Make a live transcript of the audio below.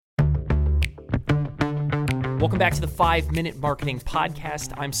Welcome back to the 5-Minute Marketing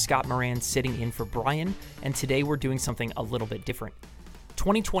Podcast. I'm Scott Moran sitting in for Brian, and today we're doing something a little bit different.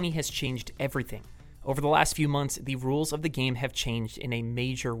 2020 has changed everything. Over the last few months, the rules of the game have changed in a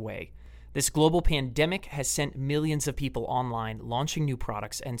major way. This global pandemic has sent millions of people online, launching new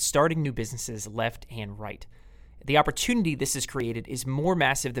products and starting new businesses left and right. The opportunity this has created is more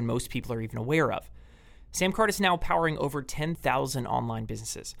massive than most people are even aware of. Samcart is now powering over 10,000 online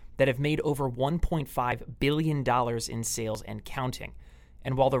businesses that have made over $1.5 billion in sales and counting.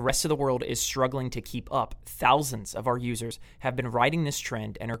 And while the rest of the world is struggling to keep up, thousands of our users have been riding this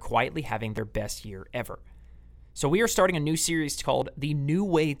trend and are quietly having their best year ever. So we are starting a new series called The New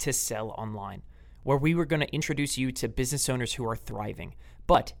Way to Sell Online, where we were going to introduce you to business owners who are thriving,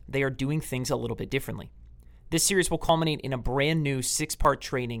 but they are doing things a little bit differently. This series will culminate in a brand new 6-part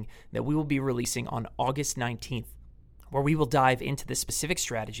training that we will be releasing on August 19th, where we will dive into the specific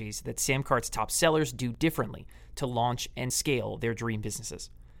strategies that Samcart's top sellers do differently to launch and scale their dream businesses.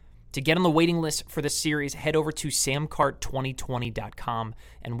 To get on the waiting list for this series, head over to samcart2020.com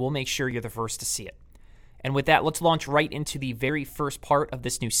and we'll make sure you're the first to see it. And with that, let's launch right into the very first part of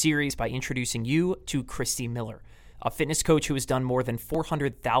this new series by introducing you to Christy Miller, a fitness coach who has done more than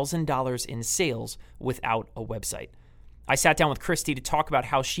 $400,000 in sales without a website. I sat down with Christy to talk about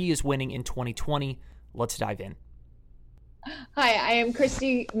how she is winning in 2020. Let's dive in. Hi, I am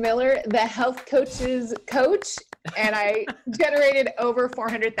Christy Miller, the health coach's coach, and I generated over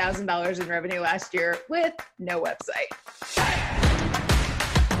 $400,000 in revenue last year with no website.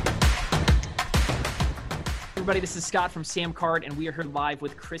 Everybody, this is Scott from Samcart, and we are here live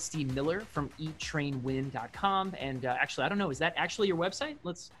with Christy Miller from eattrainwin.com. And actually, I don't know, is that actually your website?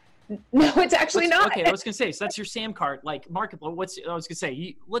 No, it's actually not. Okay, I was going to say, so that's your Samcart, marketplace.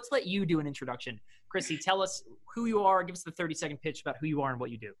 Let's let you do an introduction. Christy, tell us who you are. Give us the 30-second pitch about who you are and what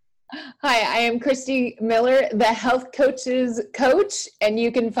you do. Hi, I am Christy Miller, the health coach's coach, and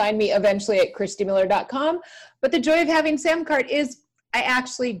you can find me eventually at christymiller.com. But the joy of having Samcart is I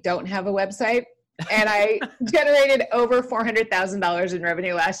actually don't have a website. And I generated over $400,000 in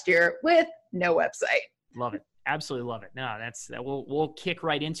revenue last year with no website. Love it. Absolutely love it. No, we'll kick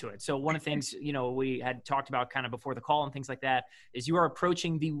right into it. So one of the things, we had talked about kind of before the call and things like that is you are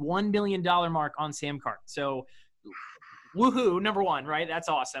approaching the $1 million mark on Samcart. So woohoo, number one, right? That's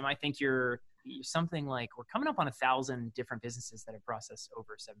awesome. I think you're something like, we're coming up on 1,000 different businesses that have processed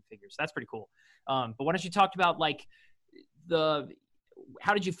over 7 figures. So that's pretty cool. But why don't you talk about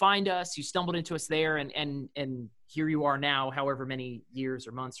how did you find us? You stumbled into us there and here you are now, however many years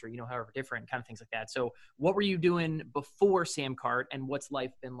or months or, however different kind of things like that. So what were you doing before Samcart and what's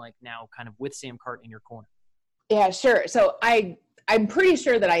life been like now kind of with Samcart in your corner? Yeah, sure. So I'm pretty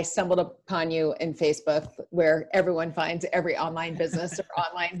sure that I stumbled upon you in Facebook where everyone finds every online business or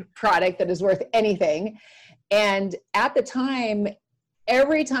online product that is worth anything. And at the time,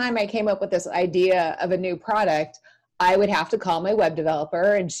 every time I came up with this idea of a new product, I would have to call my web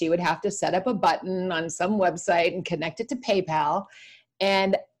developer and she would have to set up a button on some website and connect it to PayPal.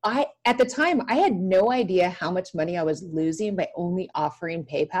 And at the time, I had no idea how much money I was losing by only offering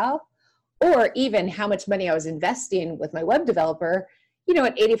PayPal, or even how much money I was investing with my web developer,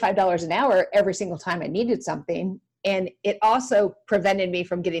 at $85 an hour every single time I needed something. And it also prevented me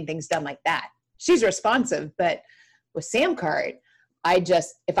from getting things done like that. She's responsive, but with Samcart,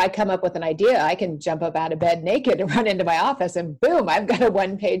 if I come up with an idea, I can jump up out of bed naked and run into my office and boom, I've got a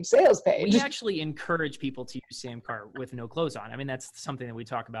 1-page sales page. We actually encourage people to use Samcart with no clothes on. I mean, that's something that we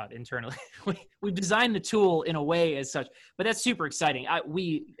talk about internally. We've designed the tool in a way as such, but that's super exciting.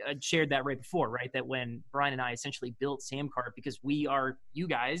 We shared that right before, right? That when Brian and I essentially built Samcart, because we are, you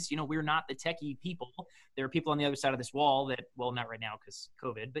guys, we're not the techie people. There are people on the other side of this wall that, well, not right now because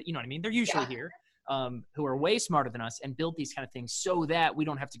COVID, but you know what I mean? They're usually here. Who are way smarter than us and build these kind of things so that we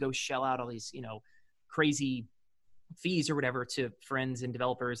don't have to go shell out all these, crazy fees or whatever to friends and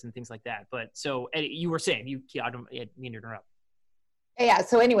developers and things like that. But so you were saying, I don't mean to interrupt. Yeah.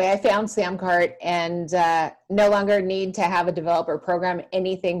 So anyway, I found Samcart and no longer need to have a developer program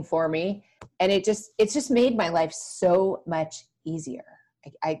anything for me. And it's just made my life so much easier.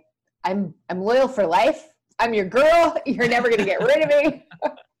 I'm loyal for life. I'm your girl. You're never going to get rid of me.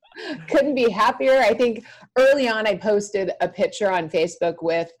 Couldn't be happier. I think early on I posted a picture on Facebook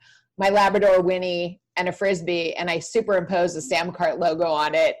with my Labrador Winnie and a Frisbee, and I superimposed the Samcart logo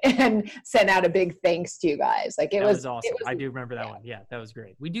on it and sent out a big thanks to you guys. That was awesome. I do remember that one. Yeah, that was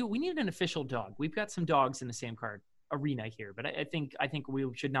great. We needed an official dog. We've got some dogs in the Samcart arena here, but I think we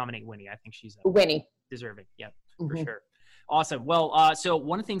should nominate Winnie. I think she's Winnie deserving. Yeah, for sure. Awesome. Well, so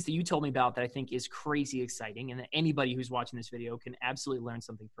one of the things that you told me about that I think is crazy exciting and that anybody who's watching this video can absolutely learn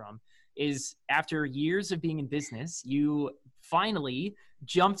something from is after years of being in business, you finally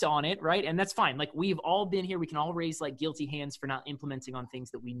jumped on it, right? And that's fine. Like we've all been here. We can all raise like guilty hands for not implementing on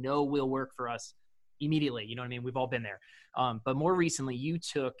things that we know will work for us immediately. You know what I mean? We've all been there. But more recently, you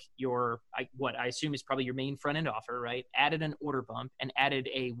took what I assume is probably your main front end offer, right? Added an order bump and added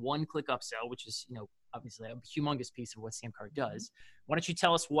a one-click upsell, which is, obviously a humongous piece of what Samcart does. Why don't you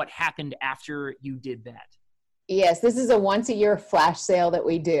tell us what happened after you did that? Yes, this is a once a year flash sale that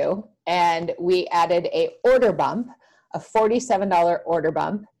we do. And we added a order bump, a $47 order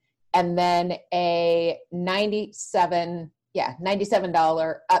bump, and then a $97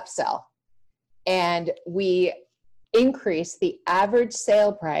 upsell. And we increased the average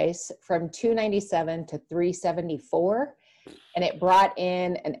sale price from $297 to $374. And it brought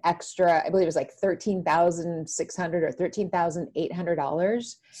in an extra, I believe it was like $13,600 or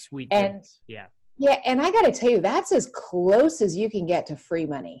 $13,800. Sweet. And yeah. Yeah. And I got to tell you, that's as close as you can get to free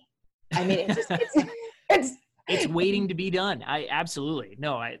money. I mean, it's waiting to be done. That's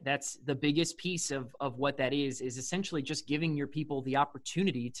the biggest piece of what that is essentially just giving your people the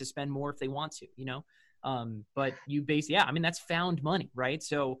opportunity to spend more if they want to, but you that's found money, right?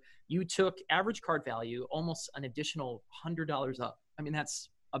 So you took average cart value, almost an additional $100 up. I mean, that's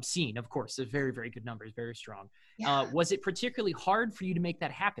obscene, of course. It's very, very good numbers, very strong. Yeah. Was it particularly hard for you to make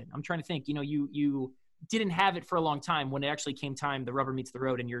that happen? I'm trying to think, you didn't have it for a long time. When it actually came time, the rubber meets the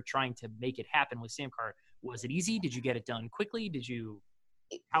road and you're trying to make it happen with Samcart. Was it easy? Did you get it done quickly?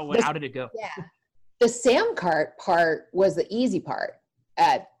 How did it go? Yeah. The Samcart part was the easy part.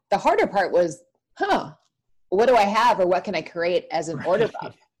 The harder part was, what do I have or what can I create as an order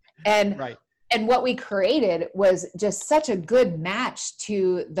bump? And what we created was just such a good match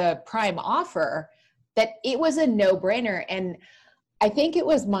to the Prime offer that it was a no-brainer. And I think it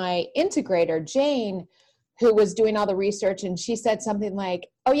was my integrator, Jane, who was doing all the research, and she said something like,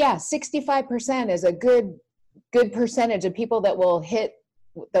 65% is a good percentage of people that will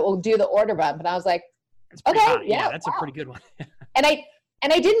do the order bump. And I was like, okay, that's a pretty good one.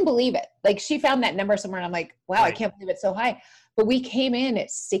 And I didn't believe it. Like she found that number somewhere and I'm like, wow, right. I can't believe it's so high. But we came in at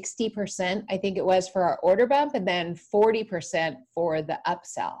 60%, I think it was, for our order bump, and then 40% for the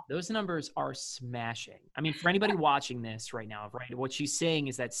upsell. Those numbers are smashing. I mean, for anybody watching this right now, right, what she's saying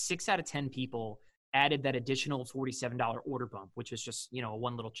is that 6 out of 10 people added that additional $47 order bump, which is just, a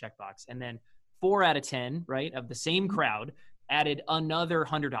one little checkbox. And then 4 out of 10, right, of the same crowd added another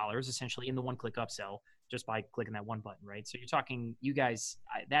 $100 essentially in the one-click upsell just by clicking that one button, right? So you're talking, you guys,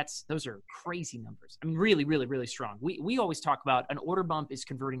 those are crazy numbers. I mean, really, really, really strong. We always talk about an order bump is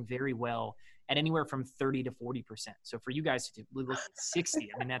converting very well at anywhere from 30 to 40%. So for you guys to look at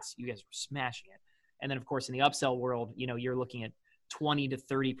 60, I mean, you guys were smashing it. And then of course in the upsell world, you're looking at 20 to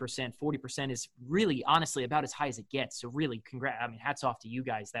 30%, 40% is really honestly about as high as it gets. So really hats off to you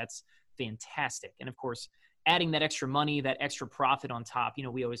guys. That's fantastic. And of course, adding that extra money, that extra profit on top,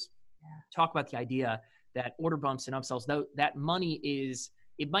 we always talk about the idea that order bumps and upsells, though that money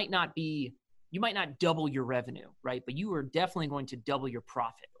you might not double your revenue, right? But you are definitely going to double your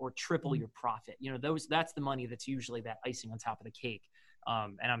profit or triple your profit. That's the money that's usually that icing on top of the cake.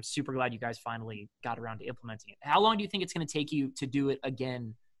 And I'm super glad you guys finally got around to implementing it. How long do you think it's going to take you to do it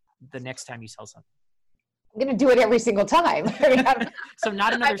again the next time you sell something? I'm going to do it every single time. So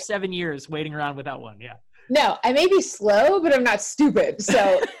not another 7 years waiting around without one. Yeah. No, I may be slow, but I'm not stupid.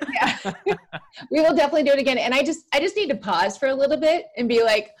 So yeah, we will definitely do it again. And I just need to pause for a little bit and be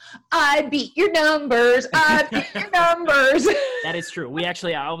like, I beat your numbers. I beat your numbers. That is true.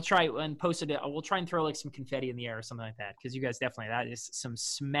 I'll try and post it. We'll try and throw like some confetti in the air or something like that. Cause you guys that is some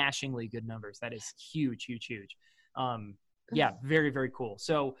smashingly good numbers. That is huge, huge, huge. Yeah, very, very cool.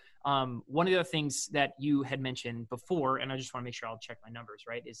 So one of the things that you had mentioned before, and I just want to make sure I'll check my numbers,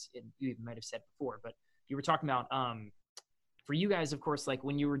 right, you even might have said before, but you were talking about for you guys, of course, like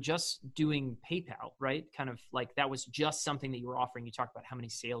when you were just doing PayPal, right? Kind of like that was just something that you were offering. You talked about how many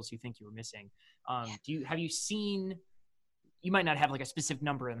sales you think you were missing. Have you seen, you might not have like a specific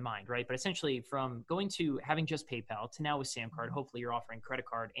number in mind, right? But essentially from going to having just PayPal to now with Samcart, hopefully you're offering credit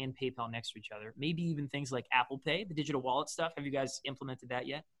card and PayPal next to each other. Maybe even things like Apple Pay, the digital wallet stuff. Have you guys implemented that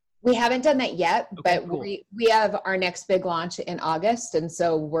yet? We haven't done that yet, okay, but cool. we have our next big launch in August. And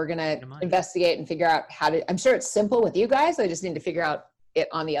so we're going to investigate and figure out I'm sure it's simple with you guys. I just need to figure out it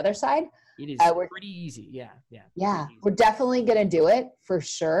on the other side. It is pretty easy. Yeah. Yeah. We're definitely going to do it for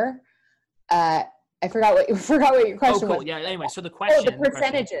sure. I forgot what your question was. Yeah. Anyway, so the question, the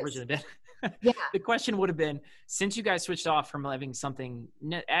percentages. Yeah. The question would have been, since you guys switched off from having something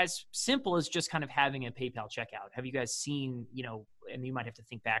as simple as just kind of having a PayPal checkout, have you guys seen, and you might have to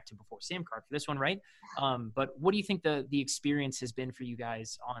think back to before SamCart for this one, right? But what do you think the experience has been for you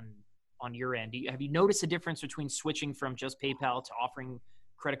guys on your end? Have you noticed a difference between switching from just PayPal to offering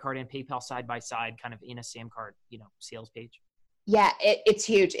credit card and PayPal side by side, kind of in a SamCart, sales page? Yeah, it's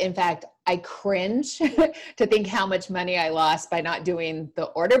huge. In fact, I cringe to think how much money I lost by not doing the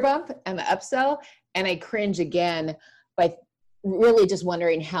order bump and the upsell. And I cringe again by really just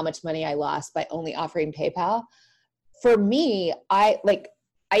wondering how much money I lost by only offering PayPal. For me, I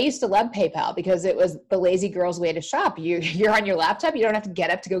used to love PayPal because it was the lazy girl's way to shop. You're on your laptop. You don't have to get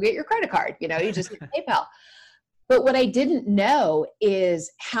up to go get your credit card. You just get PayPal. But what I didn't know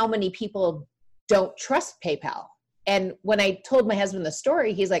is how many people don't trust PayPal. And when I told my husband the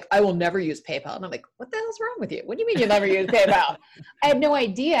story, he's like, I will never use PayPal. And I'm like, what the hell's wrong with you? What do you mean you'll never use PayPal? I had no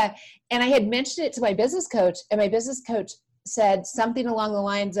idea. And I had mentioned it to my business coach, and my business coach said something along the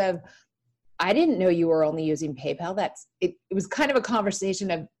lines of, I didn't know you were only using PayPal. It was kind of a conversation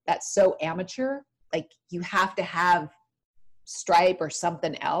of, that's so amateur. Like, you have to have Stripe or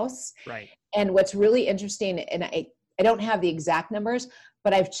something else. Right. And what's really interesting, and I don't have the exact numbers,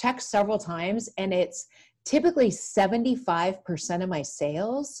 but I've checked several times, and it's typically 75% of my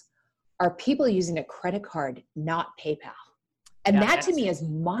sales are people using a credit card, not PayPal. And that to me is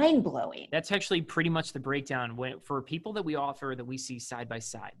mind blowing. That's actually pretty much the breakdown for people that we offer, that we see side by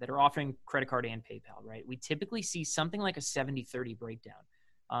side, that are offering credit card and PayPal, right? We typically see something like a 70-30 breakdown,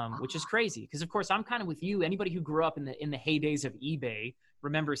 which is crazy. Because of course, I'm kind of with you. Anybody who grew up in the heydays of eBay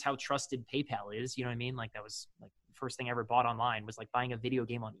remembers how trusted PayPal is. You know what I mean? Like, that was like the first thing I ever bought online, was like buying a video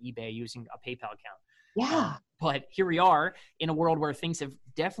game on eBay using a PayPal account. Yeah. But here we are in a world where things have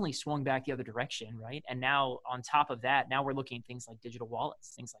definitely swung back the other direction, right? And now on top of that, now we're looking at things like digital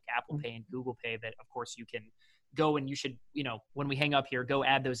wallets, things like Apple Pay and Google Pay, that of course you can go, and you should, when we hang up here, go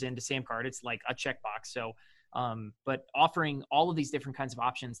add those into SamCart. It's like a checkbox. So, but offering all of these different kinds of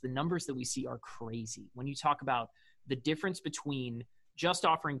options, the numbers that we see are crazy. When you talk about the difference between just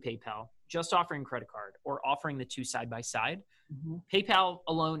offering PayPal, just offering credit card, or offering the two side by side, PayPal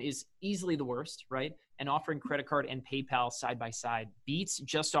alone is easily the worst, right? And offering credit card and PayPal side by side beats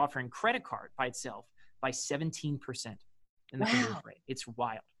just offering credit card by itself by 17% in the conversion rate. It's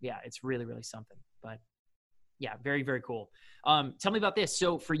wild. Yeah, it's really, really something. But yeah, very, very cool. Tell me about this.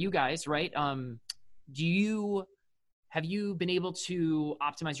 So for you guys, right? Have you been able to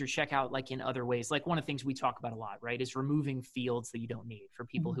optimize your checkout like in other ways? Like, one of the things we talk about a lot, right, is removing fields that you don't need for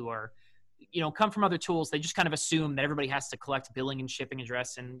people who are, come from other tools. They just kind of assume that everybody has to collect billing and shipping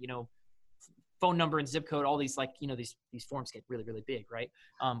address and, phone number and zip code, all these, like, these forms get really, really big, right?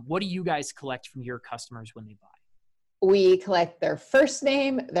 What do you guys collect from your customers when they buy? We collect their first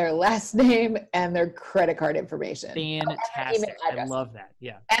name, their last name, and their credit card information. Fantastic. I love that.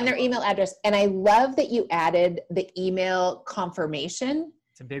 Yeah. And their email address. And I love that you added the email confirmation.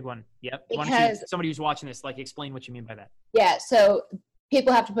 It's a big one. Yep. Why don't you, somebody who's watching this, like, explain what you mean by that? Yeah. So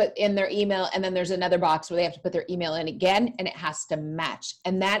people have to put in their email, and then there's another box where they have to put their email in again, and it has to match.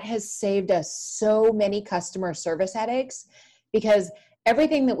 And that has saved us so many customer service headaches, because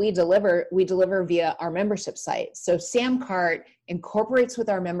everything that we deliver via our membership site. So SamCart incorporates with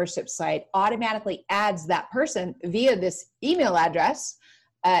our membership site, automatically adds that person via this email address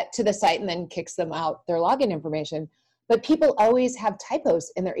to the site, and then kicks them out their login information. But people always have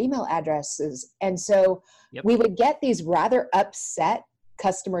typos in their email addresses. And so we would get these rather upset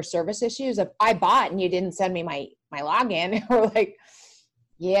customer service issues of, I bought and you didn't send me my login. We're like,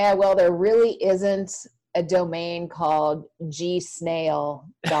 yeah, well, there really isn't a domain called gsnail.com.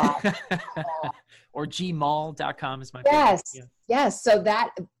 or gmall.com is my favorite. Yes. So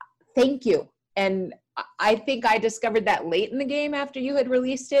thank you. And I think I discovered that late in the game after you had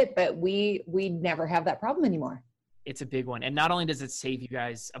released it, but we never have that problem anymore. It's a big one. And not only does it save you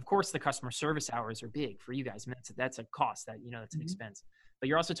guys, of course, the customer service hours are big for you guys. I mean, that's a cost that, that's an expense, but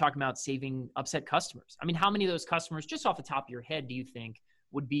you're also talking about saving upset customers. I mean, how many of those customers, just off the top of your head, do you think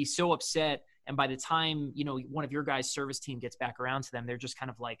would be so upset, and by the time, one of your guys' service team gets back around to them, they're just kind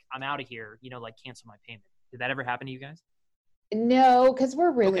of like, I'm out of here, like, cancel my payment? Did that ever happen to you guys? No, because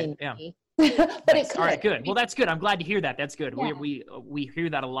we're really okay, but nice. It could. All right, good. Well, that's good. I'm glad to hear that. That's good. Yeah. We hear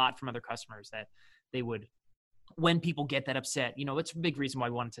that a lot from other customers, that they would, when people get that upset, it's a big reason why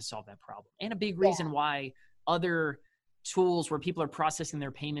we wanted to solve that problem, and a big reason why other tools where people are processing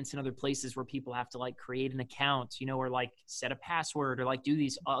their payments in other places, where people have to, like, create an account, or like set a password, or like do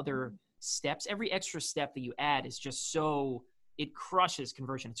these other steps. Every extra step that you add is just it crushes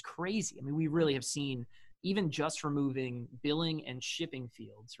conversion. It's crazy. I mean, we really have seen even just removing billing and shipping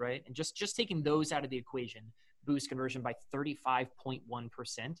fields, right? And just taking those out of the equation boosts conversion by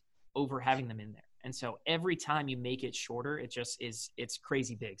 35.1% over having them in there. And so every time you make it shorter, it's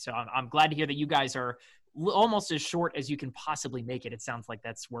crazy big. So I'm glad to hear that you guys are almost as short as you can possibly make it. It sounds like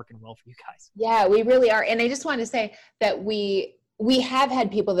that's working well for you guys. Yeah, we really are. And I just wanted to say that we have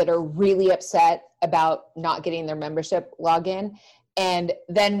had people that are really upset about not getting their membership login. And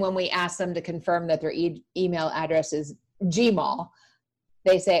then when we ask them to confirm that their email address is Gmail,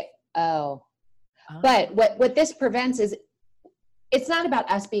 they say, oh. But what this prevents is, it's not about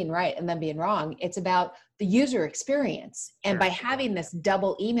us being right and them being wrong. It's about the user experience. And by having this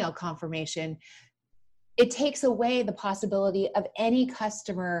double email confirmation, it takes away the possibility of any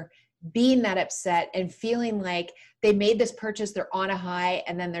customer being that upset and feeling like they made this purchase, they're on a high,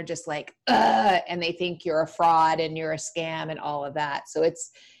 and then they're just like, and they think you're a fraud and you're a scam and all of that. So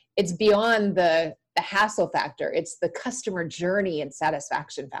it's beyond the hassle factor. It's the customer journey and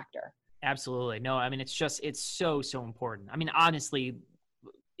satisfaction factor. Absolutely. No, I mean, it's so important. I mean, honestly,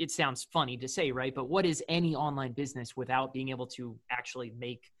 it sounds funny to say, right? But what is any online business without being able to actually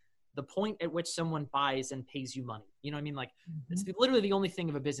make the point at which someone buys and pays you money? You know what I mean? Like, it's literally the only thing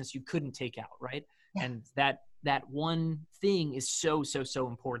of a business you couldn't take out, right? Yeah. And that one thing is so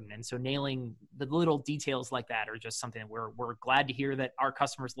important. And so nailing the little details like that are just something that we're glad to hear that our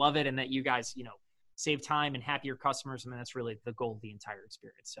customers love it, and that you guys, save time and happier customers. I mean, that's really the goal of the entire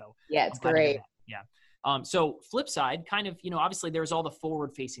experience. So yeah, it's great. Yeah. So flip side, kind of, obviously there's all the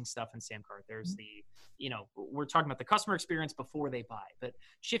forward facing stuff in Samcart. There's we're talking about the customer experience before they buy, but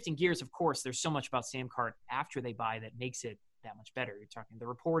shifting gears, of course, there's so much about Samcart after they buy that makes it that much better. You're talking the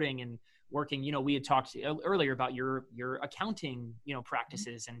reporting and working, we had talked earlier about your accounting,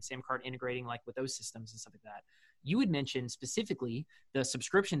 practices and Samcart integrating like with those systems and stuff like that. You had mentioned specifically the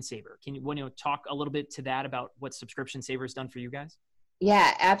subscription saver. Can you talk a little bit to that about what subscription saver has done for you guys?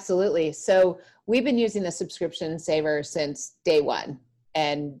 Yeah, absolutely. So we've been using the subscription saver since day one,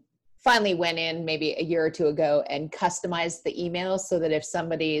 and finally went in maybe a year or two ago and customized the emails so that if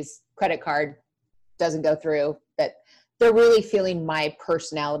somebody's credit card doesn't go through, that they're really feeling my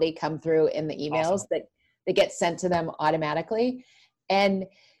personality come through in the emails. Awesome. that get sent to them automatically. And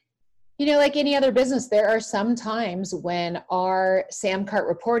like any other business, there are some times when our Samcart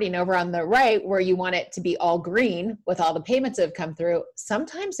reporting over on the right, where you want it to be all green with all the payments that have come through,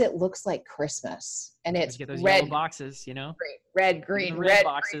 sometimes it looks like Christmas, and it's get those red yellow boxes, red, green, red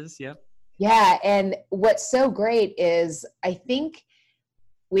boxes. Yep. Yeah. And what's so great is I think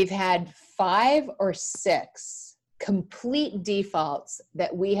we've had 5 or 6 complete defaults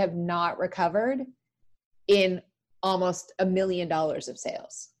that we have not recovered in almost $1 million of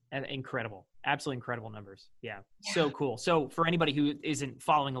sales. Incredible. Absolutely incredible numbers. Yeah. So cool. So for anybody who isn't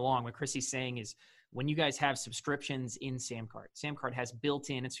following along, what Chrissy's saying is when you guys have subscriptions in Samcart has built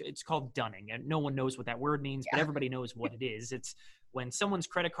in, it's called dunning, and no one knows what that word means, but everybody knows what it is. It's when someone's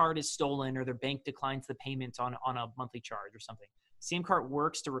credit card is stolen or their bank declines the payment on a monthly charge or something. Samcart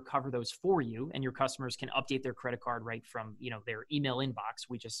works to recover those for you, and your customers can update their credit card right from, their email inbox.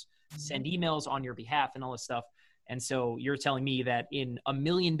 We just send emails on your behalf and all this stuff. And so you're telling me that in $1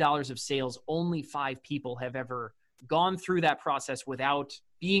 million of sales, only 5 people have ever gone through that process without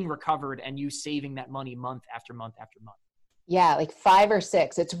being recovered, and you saving that money month after month after month. Yeah, like 5 or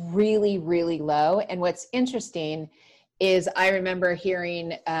 6. It's really, really low. And what's interesting is I remember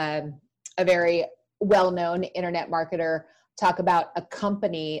hearing a very well-known internet marketer talk about a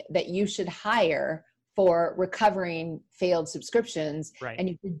company that you should hire for recovering failed subscriptions. Right. And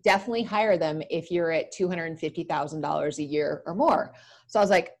you should definitely hire them if you're at $250,000 a year or more. So I was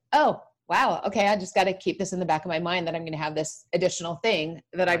like, oh, wow. Okay. I just got to keep this in the back of my mind that I'm going to have this additional thing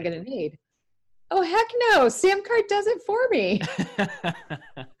that I'm going to need. Oh, heck no. Samcart does it for me.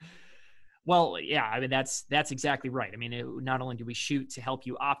 Well, yeah, I mean, that's exactly right. I mean, not only do we shoot to help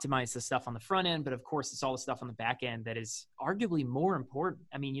you optimize the stuff on the front end, but of course it's all the stuff on the back end that is arguably more important.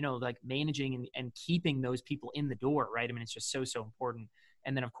 I mean, like managing and keeping those people in the door, right? I mean, it's just so important.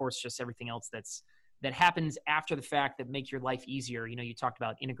 And then of course, just everything else that happens after the fact that make your life easier. You talked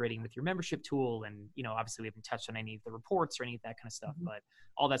about integrating with your membership tool, and, obviously we haven't touched on any of the reports or any of that kind of stuff, but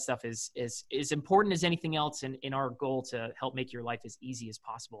all that stuff is important as anything else in our goal to help make your life as easy as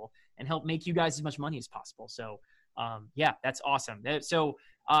possible and help make you guys as much money as possible. So, yeah, that's awesome. So,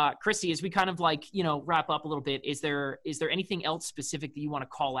 Chrissy, as we kind of wrap up a little bit, is there anything else specific that you want to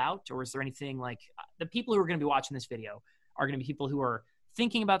call out, or is there anything like the people who are going to be watching this video are going to be people who are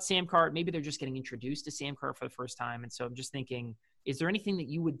thinking about Samcart? Maybe they're just getting introduced to Samcart for the first time. And so I'm just thinking, is there anything that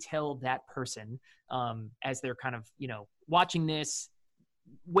you would tell that person as they're kind of, watching this,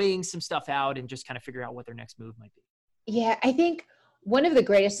 weighing some stuff out and just kind of figure out what their next move might be? Yeah, I think one of the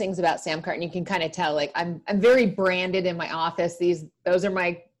greatest things about Samcart, and you can kind of tell, like I'm very branded in my office. Those are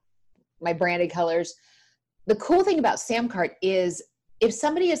my branded colors. The cool thing about Samcart is if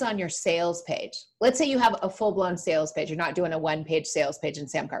somebody is on your sales page, let's say you have a full-blown sales page, you're not doing a one-page sales page in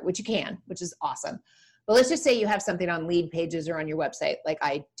Samcart, which you can, which is awesome. But let's just say you have something on lead pages or on your website, like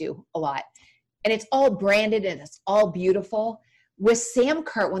I do a lot, and it's all branded and it's all beautiful. With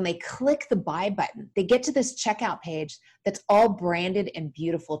Samcart, when they click the buy button, they get to this checkout page that's all branded and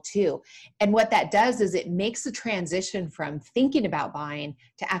beautiful too. And what that does is it makes the transition from thinking about buying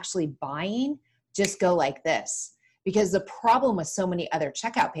to actually buying just go like this. Because the problem with so many other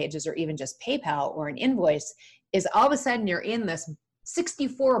checkout pages or even just PayPal or an invoice is all of a sudden you're in this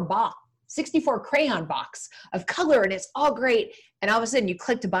 64 crayon box of color and it's all great. And all of a sudden you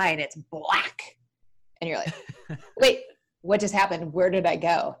click to buy and it's black. And you're like, wait, what just happened? Where did I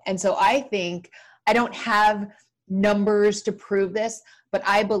go? And so I think, I don't have numbers to prove this, but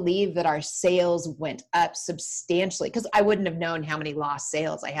I believe that our sales went up substantially because I wouldn't have known how many lost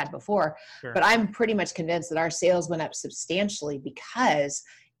sales I had before. Sure. But I'm pretty much convinced that our sales went up substantially because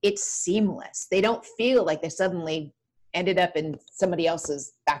it's seamless. They don't feel like they suddenly ended up in somebody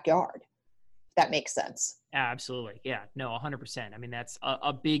else's backyard. If that makes sense. Absolutely. Yeah, no, 100%. I mean, that's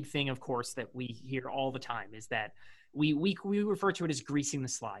a big thing, of course, that we hear all the time is that we refer to it as greasing the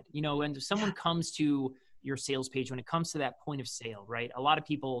slide, you know, and if someone comes to your sales page, when it comes to that point of sale, right? A lot of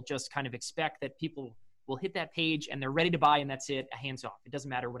people just kind of expect that people will hit that page and they're ready to buy and that's it, hands off. It doesn't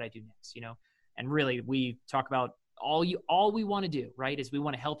matter what I do next, you know? And really we talk about all we want to do, right? Is we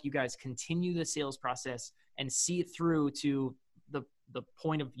want to help you guys continue the sales process and see it through to the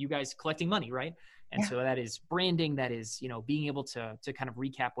point of you guys collecting money, right? And so that is branding, that is, you know, being able to kind of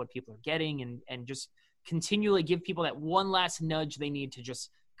recap what people are getting and just continually give people that one last nudge they need to just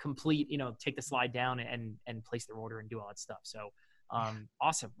complete, you know, take the slide down and place their order and do all that stuff. So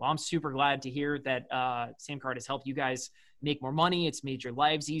awesome. Well, I'm super glad to hear that Samcart has helped you guys make more money. It's made your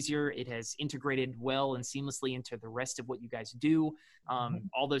lives easier. It has integrated well and seamlessly into the rest of what you guys do.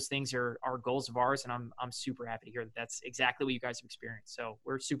 All those things are goals of ours. And I'm super happy to hear that that's exactly what you guys have experienced. So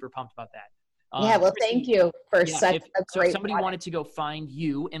we're super pumped about that. Yeah, well, thank you for such a great So if somebody wanted to go find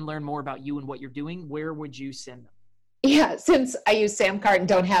you and learn more about you and what you're doing, where would you send them? Yeah, since I use Samcart and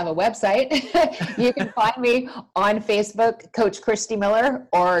don't have a website, you can find me on Facebook, Coach Christy Miller,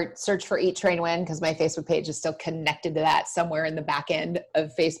 or search for Eat, Train, Win, because my Facebook page is still connected to that somewhere in the back end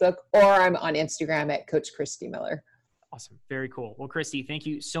of Facebook, or I'm on Instagram at Coach Christy Miller. Awesome. Very cool. Well, Christy, thank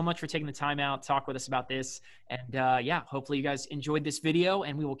you so much for taking the time out to talk with us about this. And yeah, hopefully you guys enjoyed this video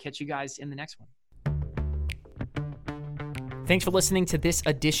and we will catch you guys in the next one. Thanks for listening to this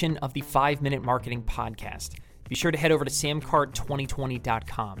edition of the 5-Minute Marketing Podcast. Be sure to head over to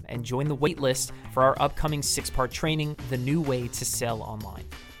samcart2020.com and join the waitlist for our upcoming 6-part training, The New Way to Sell Online,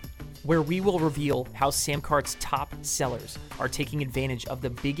 where we will reveal how Samcart's top sellers are taking advantage of the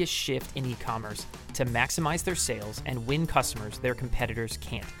biggest shift in e-commerce to maximize their sales and win customers their competitors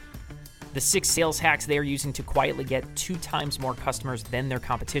can't. The 6 sales hacks they are using to quietly get 2 times more customers than their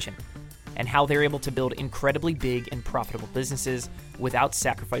competition, and how they're able to build incredibly big and profitable businesses without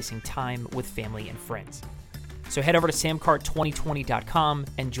sacrificing time with family and friends. So head over to samcart2020.com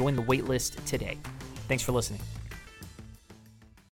and join the waitlist today. Thanks for listening.